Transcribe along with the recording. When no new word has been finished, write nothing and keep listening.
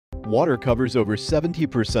Water covers over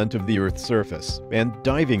 70% of the Earth's surface, and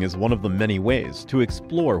diving is one of the many ways to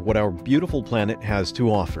explore what our beautiful planet has to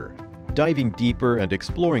offer. Diving deeper and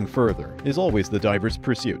exploring further is always the diver's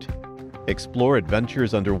pursuit. Explore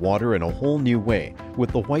adventures underwater in a whole new way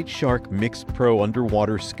with the WhiteShark MixPro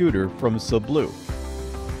underwater scooter from Sublue.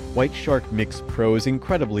 WhiteShark MixPro is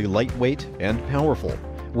incredibly lightweight and powerful,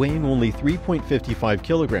 weighing only 3.55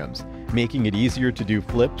 kilograms, making it easier to do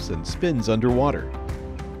flips and spins underwater.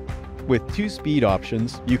 With 2 speed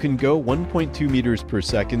options, you can go 1.2 meters per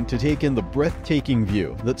second to take in the breathtaking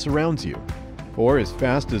view that surrounds you, or as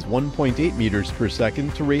fast as 1.8 meters per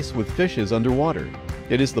second to race with fishes underwater.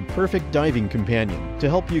 It is the perfect diving companion to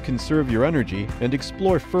help you conserve your energy and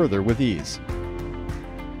explore further with ease.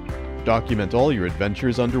 Document all your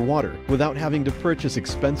adventures underwater without having to purchase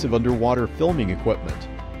expensive underwater filming equipment.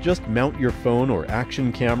 Just mount your phone or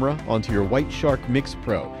action camera onto your WhiteShark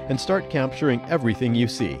MixPro and start capturing everything you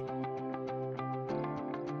see.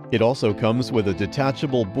 It also comes with a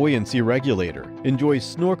detachable buoyancy regulator. Enjoy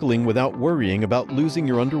snorkeling without worrying about losing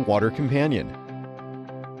your underwater companion.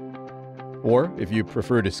 Or, if you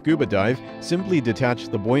prefer to scuba dive, simply detach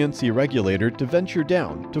the buoyancy regulator to venture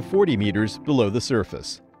down to 40 meters below the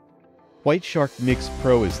surface. WhiteShark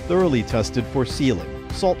MixPro is thoroughly tested for sealing,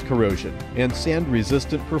 salt corrosion, and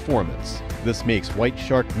sand-resistant performance. This makes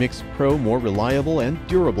WhiteShark MixPro more reliable and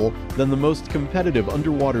durable than the most competitive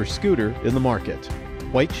underwater scooter in the market.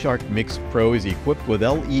 WhiteShark MixPro is equipped with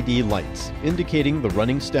LED lights, indicating the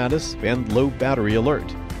running status and low battery alert.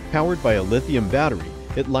 Powered by a lithium battery,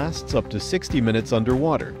 it lasts up to 60 minutes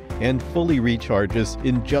underwater and fully recharges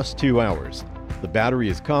in just 2 hours. The battery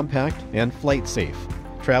is compact and flight-safe.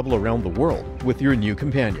 Travel around the world with your new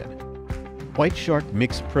companion. WhiteShark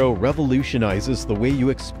MixPro revolutionizes the way you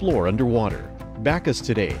explore underwater. Back us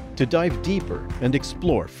today to dive deeper and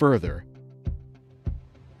explore further.